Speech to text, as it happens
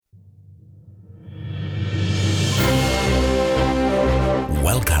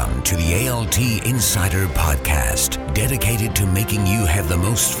Welcome to the ALTInsider podcast, dedicated to making you have the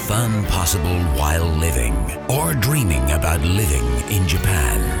most fun possible while living or dreaming about living in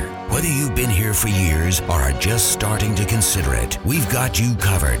Japan. Whether you've been here for years or are just starting to consider it, we've got you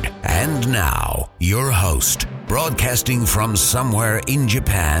covered. And now, your host, broadcasting from somewhere in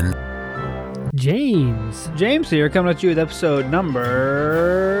Japan, James here, coming at you with episode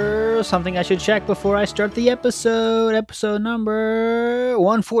number... something I should check before I start the episode. Episode number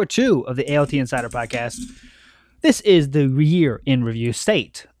 142 of the ALTInsider podcast. This is the year in review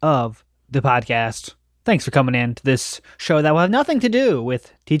state of the podcast. Thanks for coming in to this show that will have nothing to do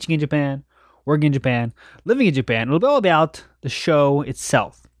with teaching in Japan, working in Japan, living in Japan. It'll be all about the show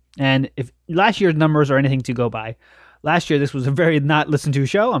itself. And if last year's numbers are anything to go by, last year this was a very not listened to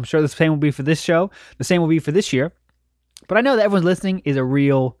show. I'm sure the same will be for this show. The same will be for this year. But I know that everyone listening is a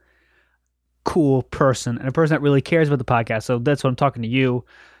real cool person and a person that really cares about the podcast. So that's what I'm talking to you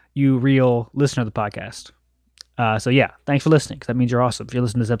real listener of the podcast. So yeah, thanks for listening, because that means you're awesome if you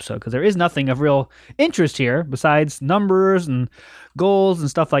listen to this episode, because there is nothing of real interest here besides numbers and goals and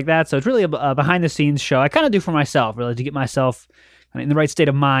stuff like that. So it's really a behind-the-scenes show. I kind of do for myself, really, to get myself in the right state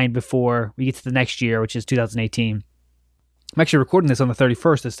of mind before we get to the next year, which is 2018. I'm actually recording this on the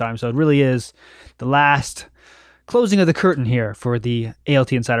 31st this time, so it really is the last closing of the curtain here for the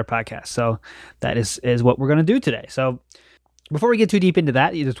ALTInsider podcast. So that is what we're going to do today. So before we get too deep into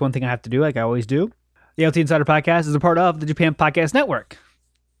that, there's one thing I have to do, like I always do. The ALTInsider podcast is a part of the Japan Podcast Network.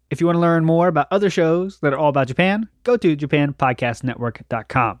 If you want to learn more about other shows that are all about Japan, go to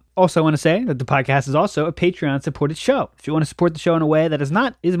japanpodcastnetwork.com. Also, I want to say that the podcast is also a Patreon-supported show. If you want to support the show in a way that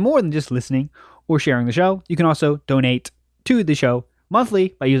is more than just listening or sharing the show, you can also donate to the show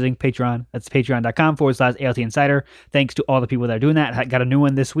monthly by using Patreon. That's patreon.com/ALTInsider. Thanks to all the people that are doing that. I got a new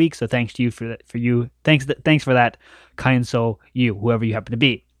one this week, so thanks to you Thanks for that, kind soul, you, whoever you happen to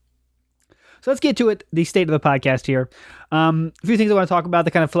be. So let's get to it, the state of the podcast here. A few things I want to talk about.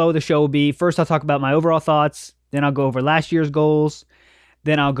 The kind of flow of the show will be, first I'll talk about my overall thoughts, then I'll go over last year's goals,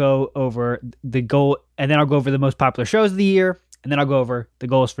 then I'll go over the goal, and then I'll go over the most popular shows of the year, and then I'll go over the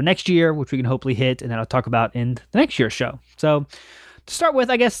goals for next year, which we can hopefully hit, and then I'll talk about in the next year's show. So to start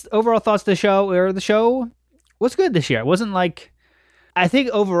with, I guess, overall thoughts of the show was good this year. It wasn't like, I think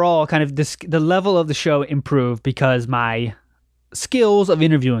overall kind of the level of the show improved because my skills of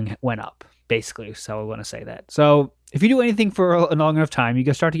interviewing went up. Basically, so I want to say that. So if you do anything for a long enough time, you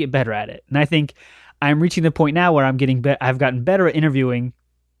can start to get better at it. And I think I'm reaching the point now where I've gotten better at interviewing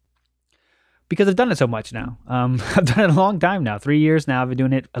because I've done it so much now. I've done it a long time now, 3 years now. I've been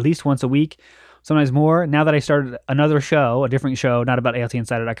doing it at least once a week, sometimes more. Now that I started another show, a different show, not about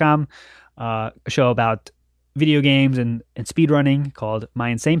ALTInsider.com, a show about video games and speedrunning called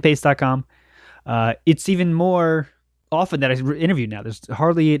myinsanepace.com. It's even more often that I interview now. There's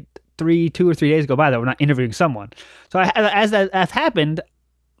hardly 2 or 3 days go by that we're not interviewing someone. So as that has happened,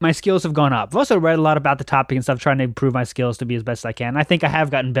 my skills have gone up. I've also read a lot about the topic and stuff, trying to improve my skills to be as best I can. I think I have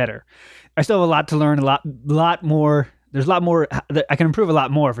gotten better. I still have a lot to learn, a lot more. There's a lot more. I can improve a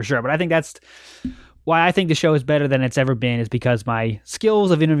lot more for sure. But I think that's why I think the show is better than it's ever been, is because my skills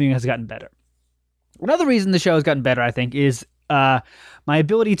of interviewing has gotten better. Another reason the show has gotten better, I think, is my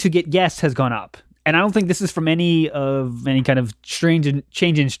ability to get guests has gone up. And I don't think this is from any kind of change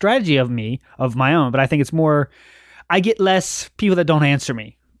in strategy of my own, but I think it's more, I get less people that don't answer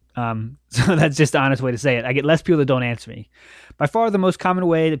me. So that's just the honest way to say it. I get less people that don't answer me. By far the most common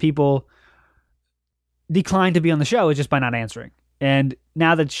way that people decline to be on the show is just by not answering. And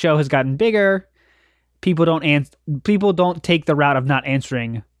now that the show has gotten bigger, people don't take the route of not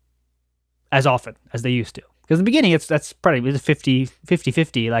answering as often as they used to. Because in the beginning, that's probably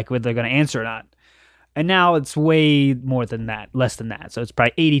 50-50, like whether they're going to answer or not. And now it's way more than that, less than that. So it's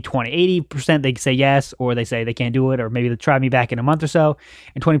probably 80-20. 80% they say yes, or they say they can't do it, or maybe they'll try me back in a month or so,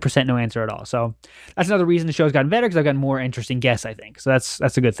 and 20% no answer at all. So that's another reason the show's gotten better, because I've gotten more interesting guests, I think. So that's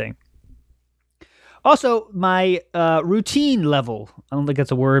a good thing. Also, my routine level, I don't think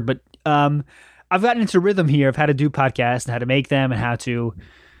that's a word, but I've gotten into rhythm here of how to do podcasts and how to make them and how to,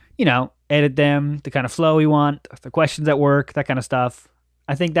 edit them, the kind of flow we want, the questions at work, that kind of stuff.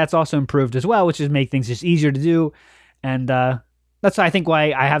 I think that's also improved as well, which is make things just easier to do. And that's, I think,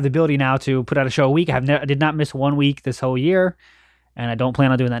 why I have the ability now to put out a show a week. I did not miss 1 week this whole year, and I don't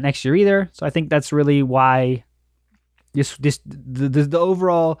plan on doing that next year either. So I think that's really why the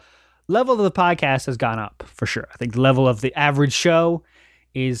overall level of the podcast has gone up, for sure. I think the level of the average show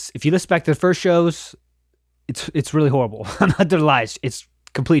is, if you listen back to the first shows, it's really horrible. I'm not gonna lie, it's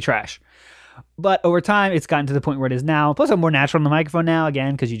complete trash. But over time, it's gotten to the point where it is now. Plus, I'm more natural on the microphone now,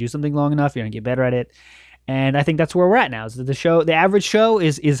 again, because you do something long enough, you're going to get better at it. And I think that's where we're at now. Is that the average show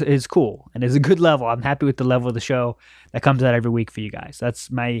is cool and is a good level. I'm happy with the level of the show that comes out every week for you guys.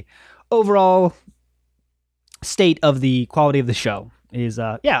 That's my overall state of the quality of the show.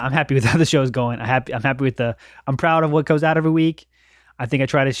 I'm happy with how the show is going. I'm proud of what goes out every week. I think I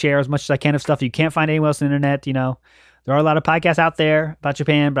try to share as much as I can of stuff you can't find anywhere else on the internet. There are a lot of podcasts out there about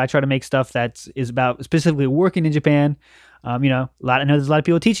Japan, but I try to make stuff that is about specifically working in Japan. I know there's a lot of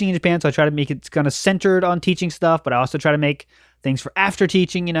people teaching in Japan, so I try to make it kind of centered on teaching stuff, but I also try to make things for after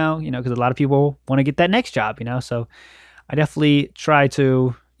teaching, because a lot of people want to get that next job, so I definitely try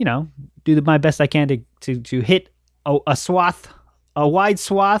to, do my best I can to hit a wide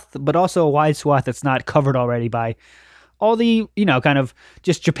swath, but also a wide swath that's not covered already by all the, kind of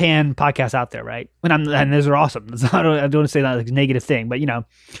just Japan podcasts out there, right? And those are awesome. I don't want to say that like a negative thing, but,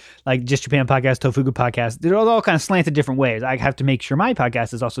 like Just Japan podcast, Tofugu podcast, they're all kind of slanted different ways. I have to make sure my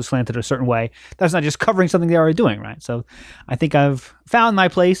podcast is also slanted a certain way. That's not just covering something they're already doing, right? So I think I've found my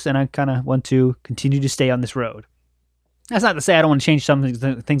place, and I kind of want to continue to stay on this road. That's not to say I don't want to change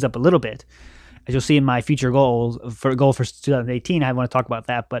things up a little bit. As you'll see in my future goal for 2018, I want to talk about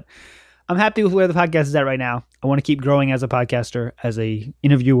that, but I'm happy with where the podcast is at right now. I want to keep growing as a podcaster, as a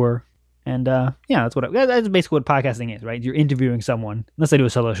interviewer, and that's basically what podcasting is, right? You're interviewing someone, unless I do a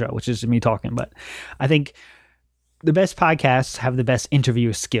solo show, which is me talking. But I think the best podcasts have the best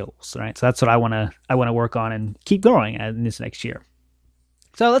interview skills, right? So that's what I want to work on and keep growing in this next year.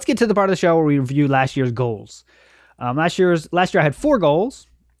 So let's get to the part of the show where we review last year's goals. Last year I had 4 goals.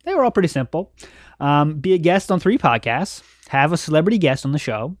 They were all pretty simple. Be a guest on 3 podcasts, have a celebrity guest on the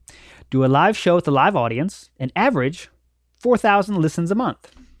show, do a live show with a live audience, and average 4,000 listens a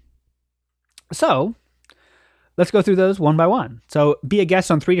month. So let's go through those one by one. So be a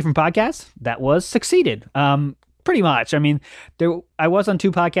guest on 3 different podcasts. That was succeeded. Pretty much. I mean, I was on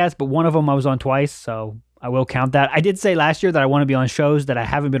 2 podcasts, but one of them I was on twice, so I will count that. I did say last year that I want to be on shows that I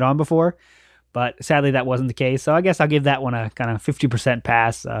haven't been on before, but sadly that wasn't the case. So I guess I'll give that one a kind of 50%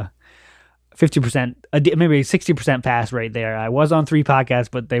 pass, 50%, maybe 60% pass right there. I was on 3 podcasts,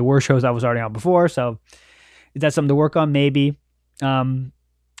 but they were shows I was already on before. So is that something to work on? Maybe.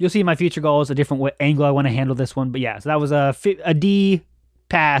 You'll see my future goals, a different angle I want to handle this one. But yeah, so that was a D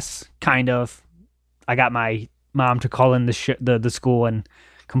pass, kind of. I got my mom to call in the school and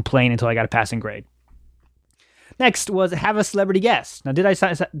complain until I got a passing grade. Next was have a celebrity guest. Now, did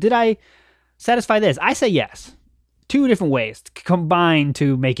I satisfy this? I say yes. 2 different ways combined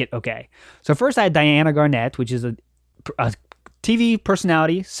to make it okay. So first I had Diana Garnett, which is a TV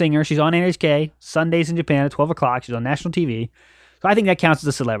personality, singer. She's on NHK, Sundays in Japan at 12 o'clock. She's on national TV. So I think that counts as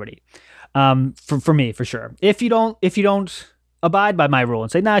a celebrity for me, for sure. If you don't abide by my rule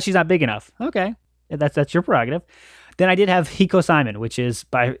and say, nah, she's not big enough. Okay, that's your prerogative. Then I did have Hiko Simon, which is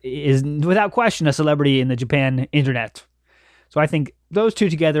without question a celebrity in the Japan internet. So I think those 2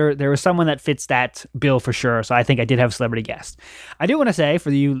 together, there was someone that fits that bill for sure. So I think I did have a celebrity guest. I do want to say,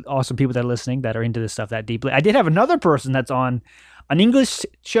 for you awesome people that are listening that are into this stuff that deeply, I did have another person that's on an English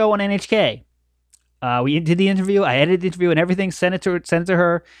show on NHK. We did the interview. I edited the interview and everything, sent it to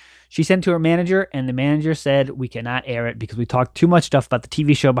her. She sent it to her manager, and the manager said, we cannot air it because we talked too much stuff about the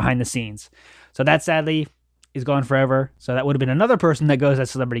TV show behind the scenes. So that sadly is gone forever. So that would have been another person that goes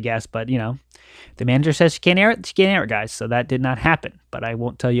as celebrity guest, but the manager says she can't air it, guys. So that did not happen, but I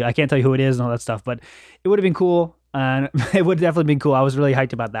can't tell you who it is and all that stuff, but it would have been cool. It would have definitely been cool. I was really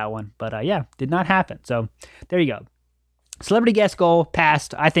hyped about that one, but did not happen. So there you go. Celebrity guest goal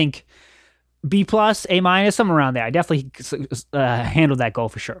passed. I think B+, A-, somewhere around there. I definitely handled that goal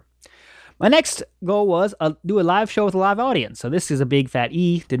for sure. My next goal was do a live show with a live audience. So this is a big fat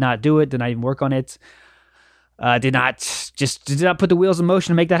E. Did not do it. Did not even work on it. Did not put the wheels in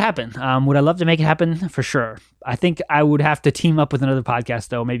motion to make that happen. Would I love to make it happen? For sure. I think I would have to team up with another podcast,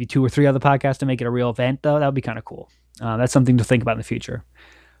 though, maybe 2 or 3 other podcasts to make it a real event, though. That would be kind of cool. That's something to think about in the future,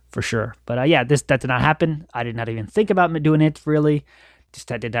 for sure. But that did not happen. I did not even think about doing it, really.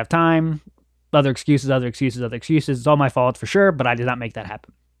 Just I didn't have time. Other excuses. It's all my fault, for sure, but I did not make that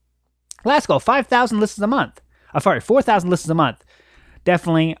happen. Last goal, 5,000 listens a month. 4,000 listens a month.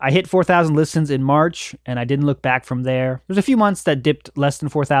 Definitely, I hit 4,000 listens in March, and I didn't look back from there. There's a few months that dipped less than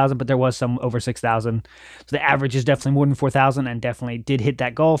 4,000, but there was some over 6,000. So the average is definitely more than 4,000, and definitely did hit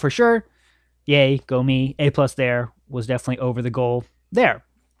that goal for sure. Yay, go me. A+ there was definitely over the goal there.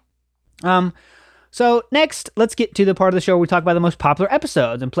 So next, let's get to the part of the show where we talk about the most popular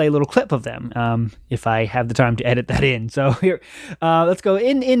episodes and play a little clip of them, if I have the time to edit that in. So here, let's go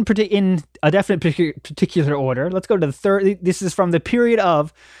in a definite particular order. Let's go to the third. This is from the period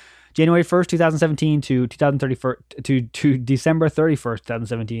of January 1st, 2017 to 2031 to December 31st,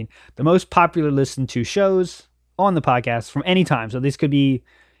 2017. The most popular listened to shows on the podcast from any time. So this could be,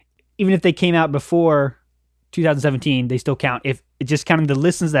 even if they came out before 2017, they still count. If it's just counting the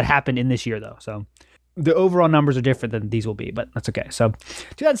listens that happened in this year, though. So the overall numbers are different than these will be, but that's okay. So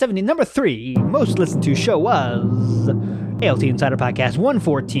 2017, number 3 most listened to show was ALT Insider Podcast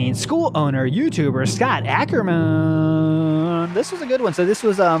 114, school owner, YouTuber Scott Ackerman. This was a good one. So this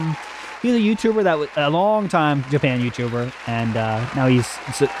was he's a YouTuber that was a long time Japan YouTuber, and now he's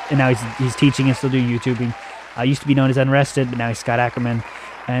teaching and still doing YouTubing. Used to be known as Unrested, but now he's Scott Ackerman.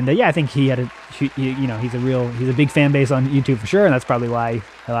 And I think he's a big fan base on YouTube for sure, and that's probably why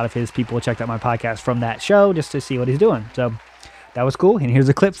a lot of his people checked out my podcast from that show just to see what he's doing. So that was cool, and here's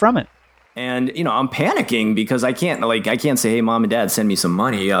a clip from it. And I'm panicking because I can't say, hey, mom and dad, send me some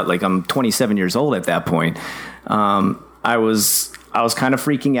money. I'm 27 years old at that point. I was kind of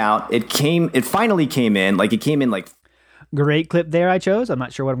freaking out. It finally came in. It came in Great clip there I chose. I'm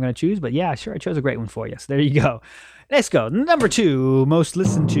not sure what I'm going to choose, but yeah, sure, I chose a great one for you. So there you go. Let's go. Number 2 most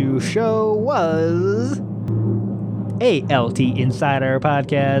listened to show was ALTInsider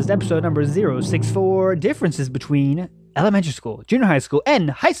Podcast, episode number 064, differences between elementary school, junior high school, and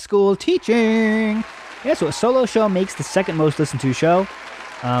high school teaching. Yeah, so a solo show makes the second most listened to show.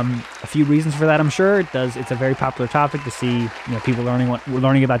 A few reasons for that, I'm sure. It's a very popular topic to see, people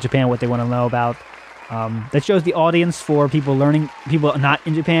learning about Japan, what they want to know about. That shows the audience for people not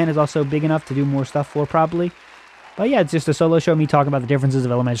in Japan is also big enough to do more stuff for, probably. But yeah, it's just a solo show, me talking about the differences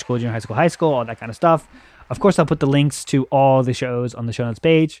of elementary school, junior high school, all that kind of stuff. Of course, I'll put the links to all the shows on the show notes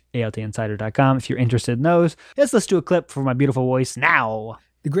page, altinsider.com, if you're interested in those. Let's do a clip for my beautiful voice now.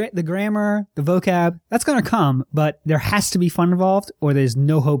 The grammar, the vocab, that's going to come, but there has to be fun involved or there's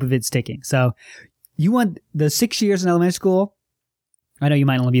no hope of it sticking. So you want the 6 years in elementary school. I know you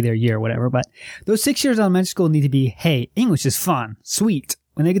might only be there a year or whatever, but those 6 years in elementary school need to be, hey, English is fun, sweet.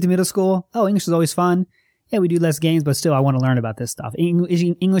 When they get to middle school, English is always fun. Yeah, we do less games, but still, I want to learn about this stuff.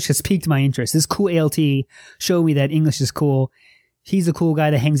 English has piqued my interest. This cool ALT showed me that English is cool. He's a cool guy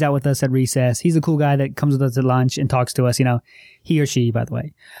that hangs out with us at recess. He's a cool guy that comes with us at lunch and talks to us, he or she, by the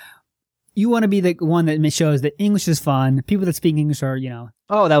way. You want to be the one that shows that English is fun. People that speak English are,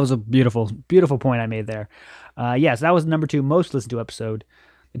 Oh, that was a beautiful, beautiful point I made there. Yes, that was number 2 most listened to episode.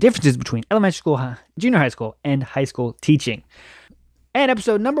 The differences between elementary school, junior high school, and high school teaching. And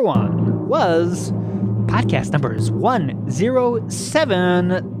episode number 1 was podcast numbers 107,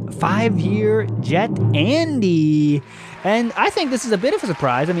 5-year Jet Andy. And I think this is a bit of a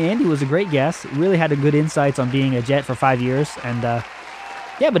surprise. I mean, Andy was a great guest. Really had a good insights on being a Jet for 5 years. And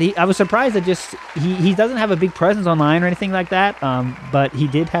but I was surprised that he doesnent have a big presence online or anything like that. But he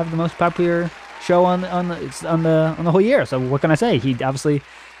did have the most popular show on the whole year. So what can I say?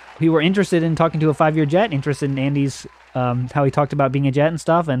 We were interested in talking to a 5-year Jet, interested in Andy's how he talked about being a Jet and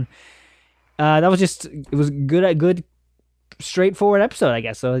stuff, and it was good, straightforward episode, I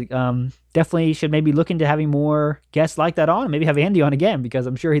guess. So definitely should maybe look into having more guests like that on, and maybe have Andy on again, because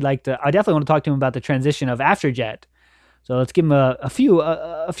I'm sure he'd like to. I definitely want to talk to him about the transition of after Jet. So let's give him a few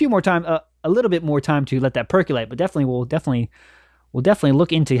more time, a little bit more time to let that percolate. But we'll definitely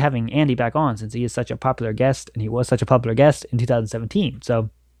look into having Andy back on, since he is such a popular guest, and he was such a popular guest in 2017.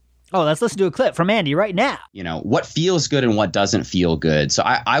 So. Oh, let's listen to a clip from Andy right now. What feels good and what doesn't feel good. So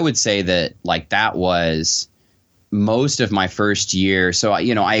I would say that that was most of my first year. So,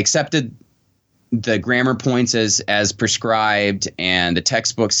 I accepted the grammar points as prescribed, and the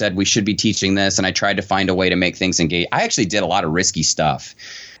textbook said we should be teaching this. And I tried to find a way to make things engage. I actually did a lot of risky stuff.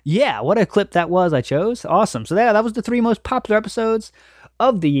 Yeah, what a clip that was I chose. Awesome. So that was the 3 most popular episodes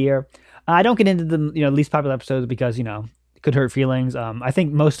of the year. I don't get into the least popular episodes because, could hurt feelings. I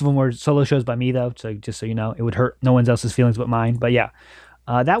think most of them were solo shows by me, though. So just so you know, it would hurt no one else's feelings but mine. But yeah,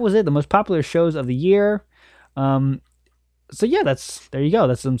 that was it. The most popular shows of the year. So yeah, there you go.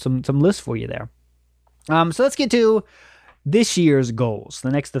 That's some lists for you there. So let's get to this year's goals.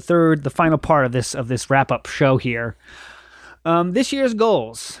 The final part of this wrap up show here. This year's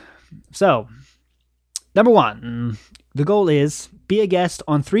goals. So number 1, the goal is be a guest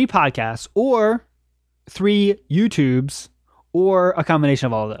on 3 podcasts or 3 YouTubes, or a combination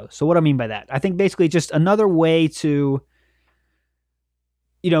of all of those. So what do I mean by that? I think basically just another way to,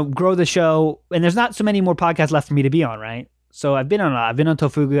 grow the show. And there's not so many more podcasts left for me to be on, right? So I've been on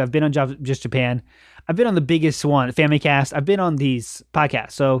Tofugu, I've been on Just Japan, I've been on the biggest one, Family Cast. I've been on these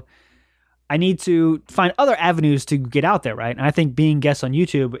podcasts. So I need to find other avenues to get out there, right? And I think being guests on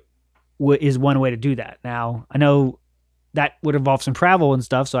YouTube is one way to do that. Now, I know that would involve some travel and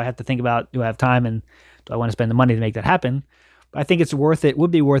stuff, so I have to think about, do I have time and do I want to spend the money to make that happen? But I think it's worth it.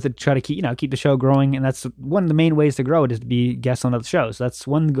 Would be worth it to try to keep the show growing, and that's one of the main ways to grow it is to be guests on other shows. So that's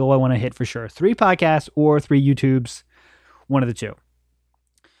one goal I want to hit for sure. 3 podcasts or 3 YouTubes, one of the two.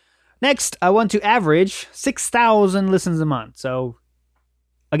 Next, I want to average 6,000 listens a month. So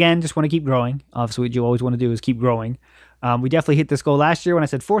again, just want to keep growing. Obviously, what you always want to do is keep growing. We definitely hit this goal last year when I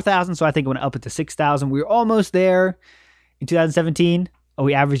said 4,000, so I think I want to up it to 6,000. We were almost there in 2017.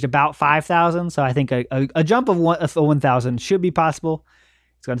 We averaged about 5,000, so I think a jump of 1,000 should be possible.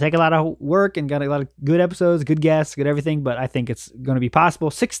 It's going to take a lot of work and got a lot of good episodes, good guests, good everything, but I think it's going to be possible.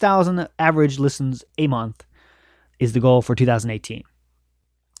 6,000 average listens a month is the goal for 2018.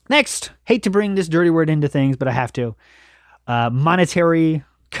 Next, hate to bring this dirty word into things, but I have to. Monetary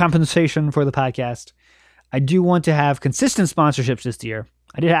compensation for the podcast. I do want to have consistent sponsorships this year.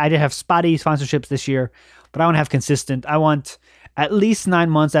 I did have spotty sponsorships this year, but I want to have consistent. I want at least 9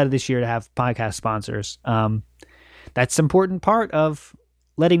 months out of this year to have podcast sponsors. That's an important part of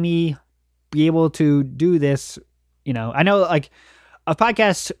letting me be able to do this. I know like a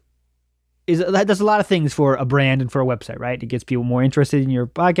podcast does a lot of things for a brand and for a website, right? It gets people more interested in your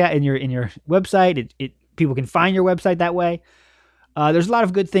podcast, in your website. It people can find your website that way. There's a lot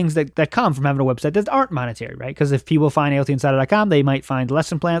of good things that come from having a website that aren't monetary, right? Because if people find ALTInsider.com, they might find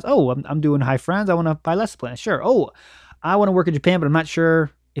lesson plans. Oh, I'm doing high friends. I want to buy lesson plans. Sure. Oh, I want to work in Japan, but I'm not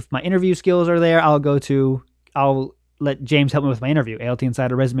sure if my interview skills are there. I'll let James help me with my interview,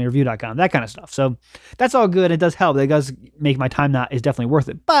 ALTInsider, resumereview.com, that kind of stuff. So that's all good. It does help. It does make my time is definitely worth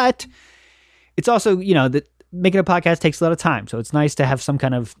it. But it's also, that making a podcast takes a lot of time. So it's nice to have some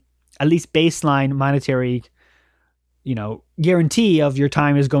kind of at least baseline monetary, guarantee of your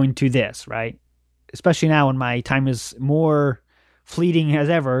time is going to this, right? Especially now when my time is more fleeting as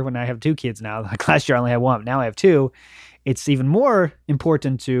ever when I have 2 kids now. Like last year I only had 1. Now I have 2. It's even more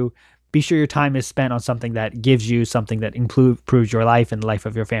important to be sure your time is spent on something that gives you something that improves your life and the life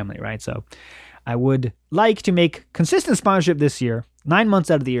of your family, right? So I would like to make consistent sponsorship this year. 9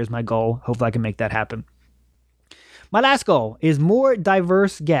 months out of the year is my goal. Hopefully I can make that happen. My last goal is more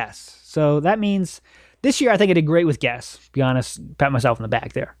diverse guests. So that means this year I think I did great with guests. To be honest, pat myself on the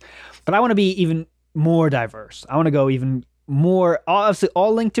back there. But I want to be even more diverse. I want to go even more, obviously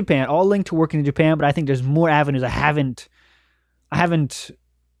all linked to Japan, all linked to working in Japan, but I think there's more avenues I haven't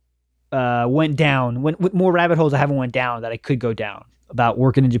went down, with more rabbit holes I haven't went down that I could go down about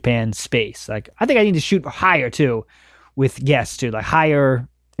working in Japan space. Like I think I need to shoot higher too with guests too, like higher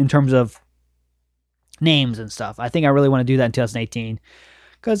in terms of names and stuff. I think I really want to do that in 2018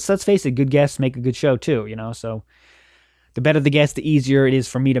 because let's face it, good guests make a good show too, so the better the guest, the easier it is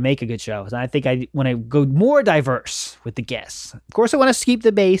for me to make a good show. And I think I want to go more diverse with the guests. Of course, I want to keep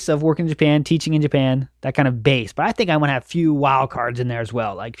the base of working in Japan, teaching in Japan, that kind of base. But I think I want to have a few wild cards in there as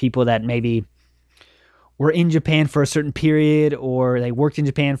well, like people that maybe were in Japan for a certain period or they worked in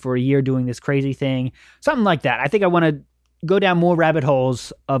Japan for a year doing this crazy thing, something like that. I think I want to go down more rabbit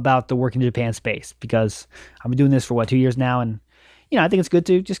holes about the working in Japan space because I've been doing this for 2 years now, and I think it's good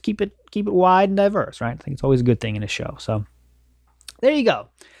to just keep it wide and diverse, right? I think it's always a good thing in a show. So there you go.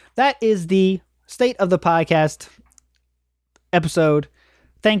 That is the state of the podcast episode.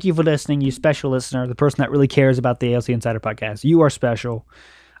 Thank you for listening, you special listener, the person that really cares about the ALTInsider podcast. You are special.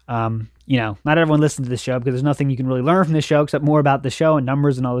 Not everyone listens to this show because there's nothing you can really learn from this show except more about the show and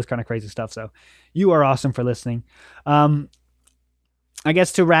numbers and all this kind of crazy stuff. So you are awesome for listening. I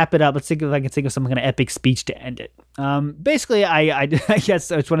guess to wrap it up, let's think if I can think of some kind of epic speech to end it. Basically, I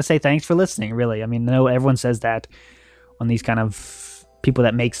guess I just want to say thanks for listening, really. I mean, I know everyone says that on these kind of people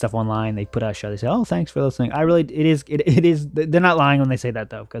that make stuff online. They put out a show, they say, oh, thanks for listening. It is, they're not lying when they say that,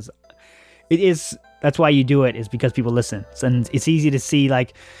 though, because that's why you do it, is because people listen. And it's easy to see,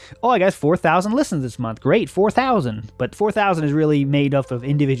 like, oh, I got 4,000 listens this month. Great, 4,000. But 4,000 is really made up of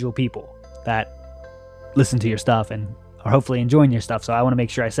individual people that listen to your stuff and are hopefully enjoying your stuff. So I want to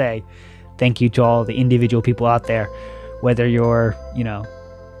make sure I say thank you to all the individual people out there, whether you're,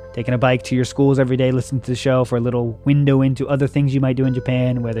 taking a bike to your schools every day, listening to the show for a little window into other things you might do in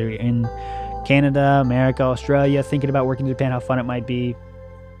Japan, whether you're in Canada, America, Australia, thinking about working in Japan, how fun it might be,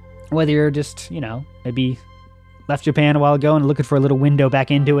 whether you're just, maybe left Japan a while ago and looking for a little window back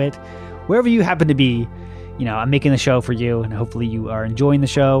into it, wherever you happen to be, I'm making the show for you, and hopefully you are enjoying the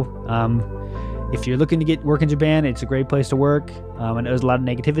show. If you're looking to get work in Japan, it's a great place to work. And there's a lot of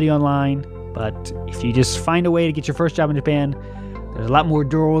negativity online, but if you just find a way to get your first job in Japan, there's a lot more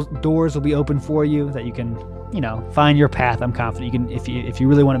doors will be open for you that you can, find your path. I'm confident you can. If you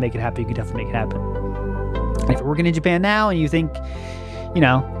really want to make it happen, you can definitely make it happen. If you're working in Japan now and you think,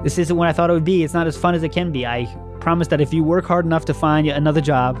 this isn't what I thought it would be, it's not as fun as it can be, I promise that if you work hard enough to find another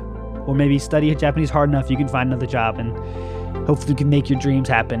job, or maybe study Japanese hard enough, you can find another job and hopefully you can make your dreams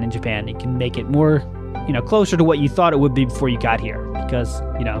happen in Japan. You can make it more, closer to what you thought it would be before you got here. Because,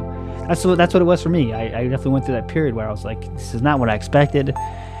 that's what it was for me. I definitely went through that period where I was like, this is not what I expected.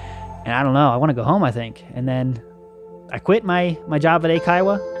 And I don't know, I want to go home, I think. And then I quit my job at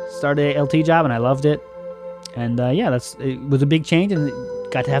Eikaiwa, started a LT job, and I loved it. And it was a big change, and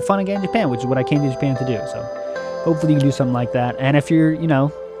got to have fun again in Japan, which is what I came to Japan to do. So hopefully you can do something like that. And if you're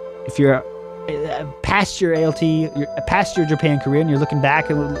past your ALT, you're past your Japan career, and you're looking back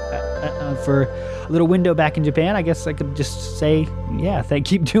for a little window back in Japan, I guess I could just say,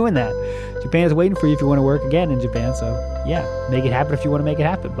 keep doing that. Japan's waiting for you if you want to work again in Japan. So make it happen if you want to make it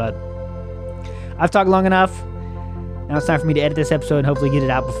happen. But I've talked long enough. Now it's time for me to edit this episode and hopefully get it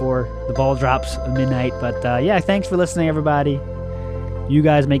out before the ball drops at midnight. But thanks for listening, everybody. You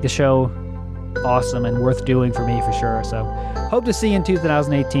guys make the show awesome and worth doing for me for sure. So hope to see you in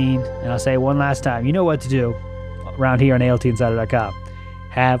 2018. And I'll say one last time, you know what to do around here on ALTInsider.com.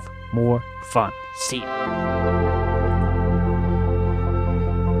 Have more fun. See you.